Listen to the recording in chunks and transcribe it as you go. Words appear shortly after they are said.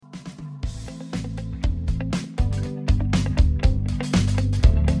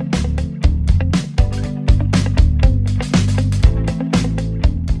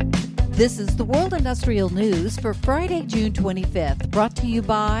This is the World Industrial News for Friday, June 25th, brought to you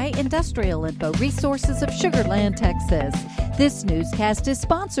by Industrial Info Resources of Sugar Land, Texas. This newscast is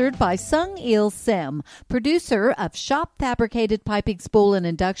sponsored by Sung Il Sim, producer of shop fabricated piping spool and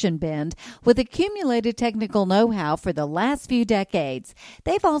induction bend with accumulated technical know-how for the last few decades.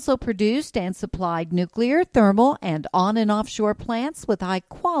 They've also produced and supplied nuclear, thermal, and on- and offshore plants with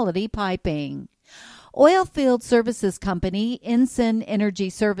high-quality piping. Oilfield services company Ensign Energy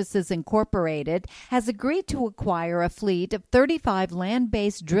Services Incorporated has agreed to acquire a fleet of 35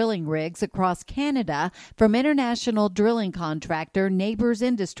 land-based drilling rigs across Canada from international drilling contractor Nabors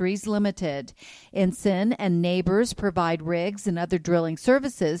Industries Limited. Ensign and Nabors provide rigs and other drilling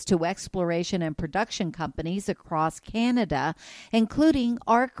services to exploration and production companies across Canada, including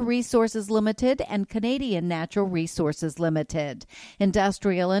ARC Resources Limited and Canadian Natural Resources Limited.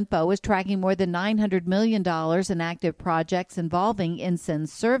 Industrial Info is tracking more than $900 million in active projects involving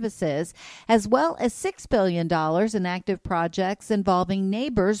Ensign's services, as well as $6 billion in active projects involving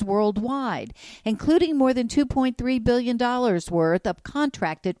Nabors worldwide, including more than $2.3 billion worth of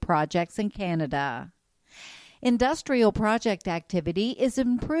contracted projects in Canada. Industrial project activity is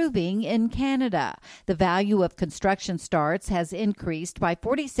improving in Canada. The value of construction starts has increased by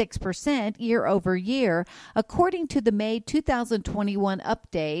 46% year over year, according to the May 2021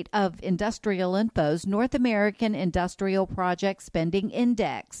 update of Industrial Info's North American Industrial Project Spending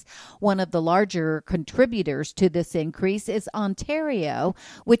Index. One of the larger contributors to this increase is Ontario,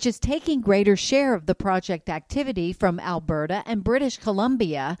 which is taking greater share of the project activity from Alberta and British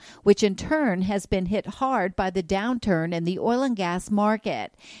Columbia, which in turn has been hit hard by the downturn in the oil and gas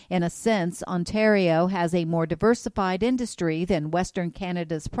market. In a sense, Ontario has a more diversified industry than Western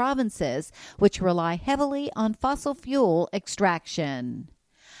Canada's provinces, which rely heavily on fossil fuel extraction.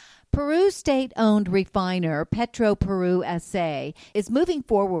 Peru's state-owned refiner Petroperu S.A. is moving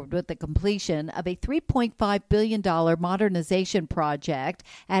forward with the completion of a $3.5 billion modernization project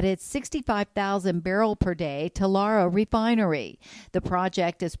at its 65,000 barrel per day Talara refinery. The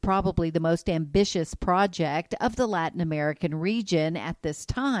project is probably the most ambitious project of the Latin American region at this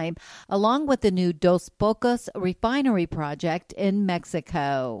time, along with the new Dos Bocas refinery project in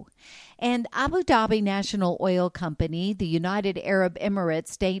Mexico. And Abu Dhabi National Oil Company, the United Arab Emirates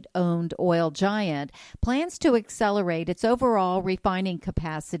state-owned oil giant, plans to accelerate its overall refining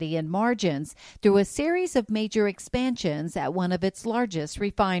capacity and margins through a series of major expansions at one of its largest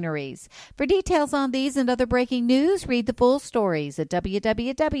refineries. For details on these and other breaking news, read the full stories at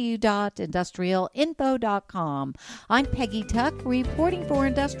www.industrialinfo.com. I'm Peggy Tuck, reporting for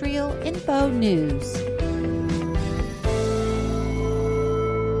Industrial Info News.